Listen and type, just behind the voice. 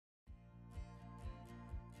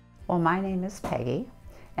Well, my name is Peggy,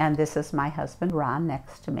 and this is my husband Ron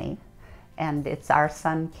next to me. And it's our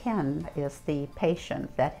son Ken is the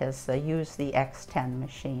patient that has used the X10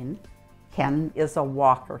 machine. Ken is a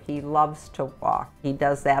walker. He loves to walk. He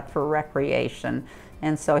does that for recreation,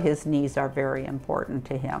 and so his knees are very important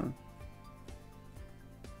to him.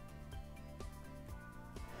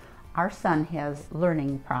 Our son has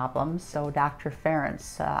learning problems, so Dr.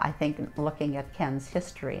 Ference, I think looking at Ken's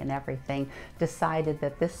history and everything, decided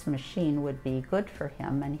that this machine would be good for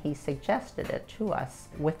him, and he suggested it to us.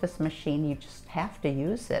 With this machine, you just have to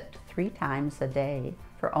use it 3 times a day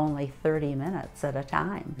for only 30 minutes at a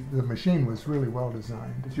time. The machine was really well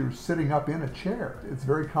designed. You're sitting up in a chair. It's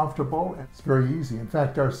very comfortable and it's very easy. In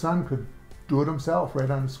fact, our son could do it himself right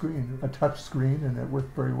on the screen, a touch screen, and it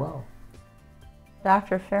worked very well.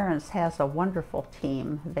 Dr. Ference has a wonderful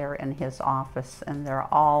team there in his office, and they're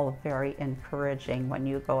all very encouraging when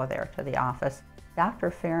you go there to the office.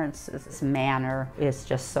 Dr. Ference's manner is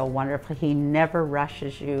just so wonderful. He never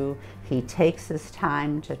rushes you. He takes his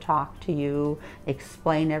time to talk to you,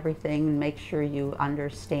 explain everything, make sure you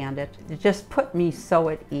understand it. It just put me so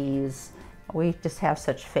at ease. We just have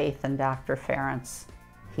such faith in Dr. Ference.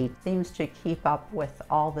 He seems to keep up with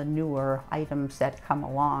all the newer items that come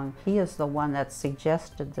along. He is the one that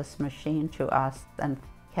suggested this machine to us, and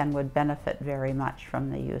Ken would benefit very much from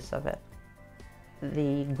the use of it.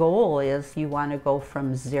 The goal is you want to go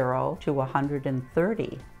from 0 to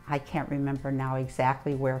 130. I can't remember now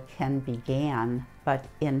exactly where Ken began, but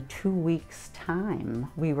in 2 weeks'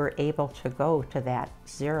 time, we were able to go to that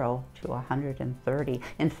 0 to 130.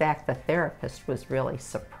 In fact, the therapist was really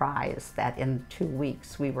surprised that in 2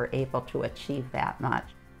 weeks we were able to achieve that much.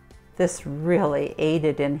 This really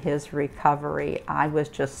aided in his recovery. I was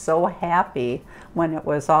just so happy when it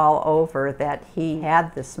was all over that he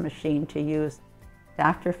had this machine to use.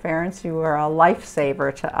 Dr. Ference, you are a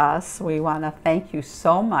lifesaver to us. We want to thank you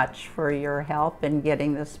so much for your help in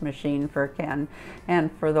getting this machine for Ken, and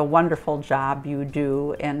for the wonderful job you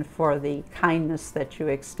do, and for the kindness that you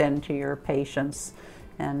extend to your patients,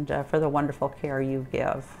 and for the wonderful care you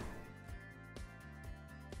give.